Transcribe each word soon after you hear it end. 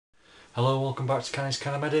Hello, welcome back to Canis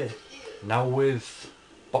Canem, now with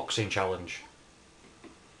boxing challenge.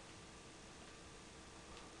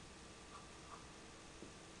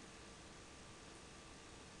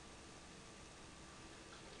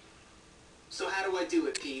 So how do I do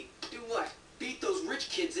it, Pete? Do what? Beat those rich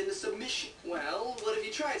kids into submission. Well, what have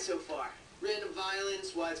you tried so far? Random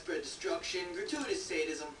violence, widespread destruction, gratuitous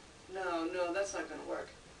sadism. No, that's not gonna work.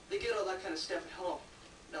 They get all that kind of stuff at home.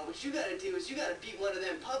 No, what you gotta do is you gotta beat one of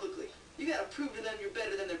them publicly. You gotta prove to them you're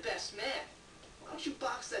better than their best man. Why don't you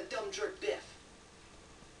box that dumb jerk Biff?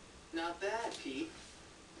 Not bad, Pete.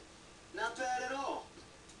 Not bad at all.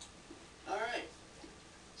 Alright.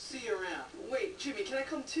 See you around. Wait, Jimmy, can I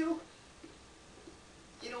come too?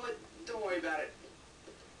 You know what? Don't worry about it.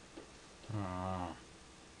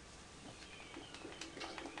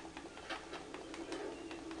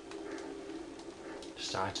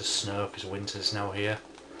 Starting to snow because winter's now here.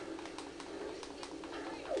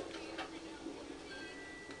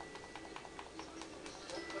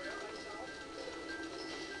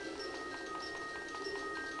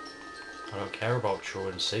 I don't care about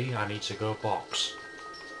truancy, I need to go box.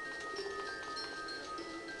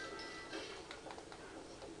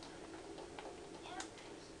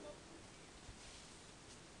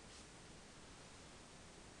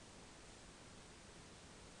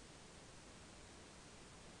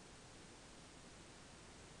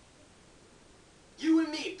 You and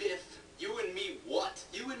me, Biff. You and me what?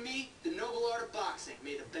 You and me, the noble art of boxing.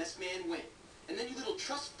 May the best man win. And then you little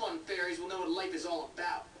trust fund fairies will know what life is all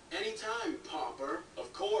about. Anytime, pauper.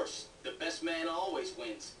 Of course. The best man always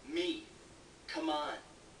wins. Me. Come on.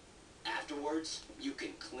 Afterwards, you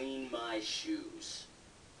can clean my shoes.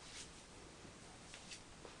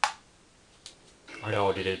 I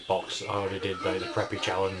already did box, I already did the preppy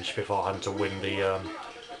challenge before I had to win the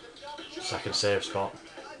second save spot.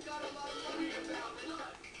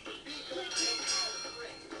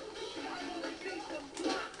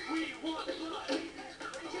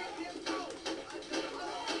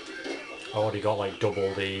 I already got like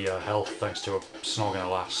double the health thanks to a snog and a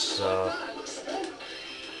lass.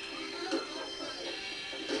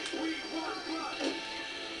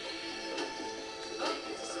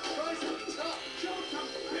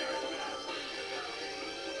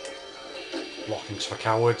 Blockings for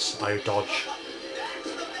cowards, I dodge.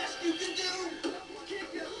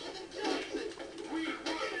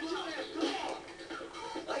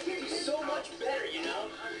 I can do so much better, you know?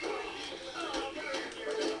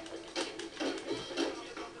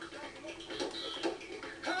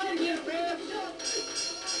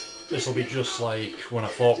 This will be just like when I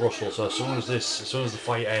fought Russell, so as soon as the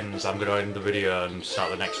fight ends, I'm going to end the video and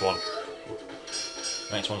start the next one.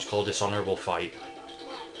 The next one's called Dishonourable Fight.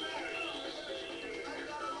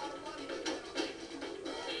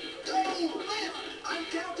 I'm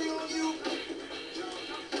counting on you.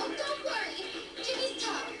 Oh, don't worry. Jimmy's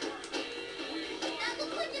tough. That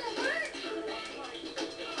looks like it'll hurt.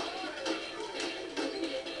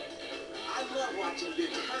 I love watching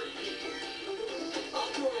Biff hurt people. I'll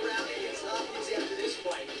throw around against Hopkins after this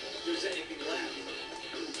fight, if there's anything left.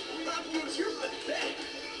 Hopkins, you're pathetic.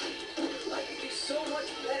 I can do so much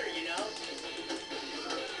better, you know?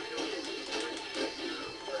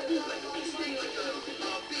 I can be sting like a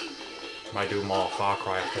bee. Might do more Far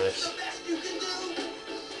Cry after this. The best you can do.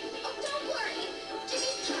 Oh, don't worry.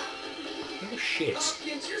 Jimmy's tough. Oh shit.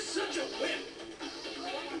 Hopkins, you're such a wimp.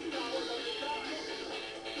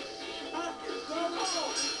 Hopkins, go!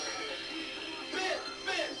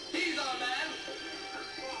 Biff, he's our man.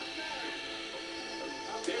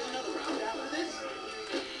 There's another round after this.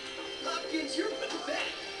 Hopkins, you're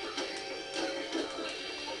pathetic.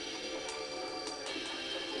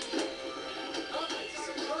 Hopkins is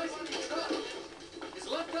surprisingly tough. His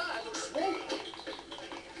left eye looks swollen.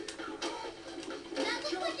 That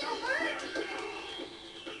looks like it'll hurt.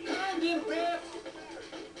 Calm in, Biff.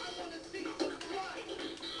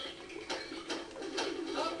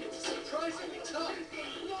 Hopkins is surprisingly tough.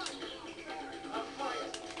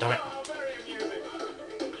 Damn it. Oh, very amusing.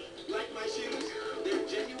 Like my shoes? They're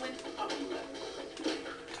genuine puppy leather.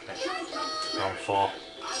 Round 4. I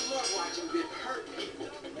love watching Biff hurt people.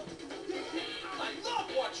 I love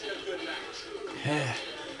watching a good match.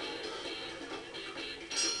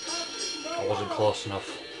 I wasn't close enough.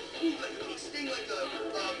 Ooh, that can sting like a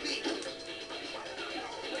bee.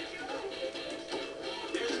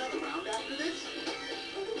 There's another round after this.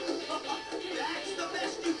 That's the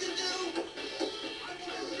best you can do.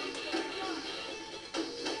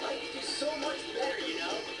 I can do so much better, you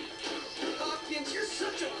know. Hopkins, you're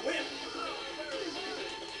such a wimp.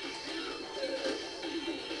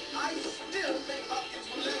 I still think Hopkins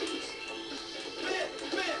will lose.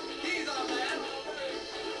 Biff, he's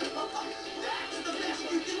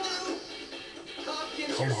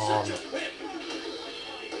come on.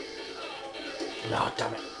 No,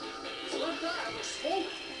 damn it.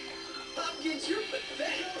 Hopkins, you're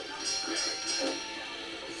pathetic.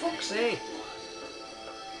 Fuck's sake.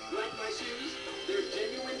 Like my shoes? They're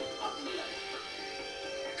genuine puppy leather.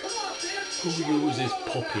 Come on, man. Who uses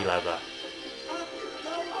puppy leather?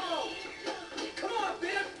 Come on,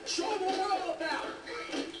 man. Show them what we're all about.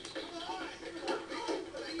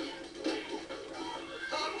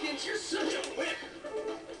 Hopkins, you're such a whip.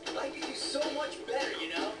 I could do so much better, you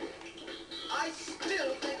know? I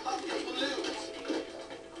still think Hopkins will lose.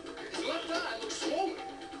 His left eye looks swollen.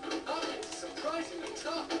 Hopkins is surprisingly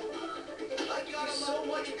tough. I could do so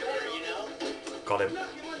much better, you know? Got him.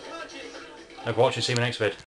 Knock him unconscious. Thanks for watching, see you in the next vid.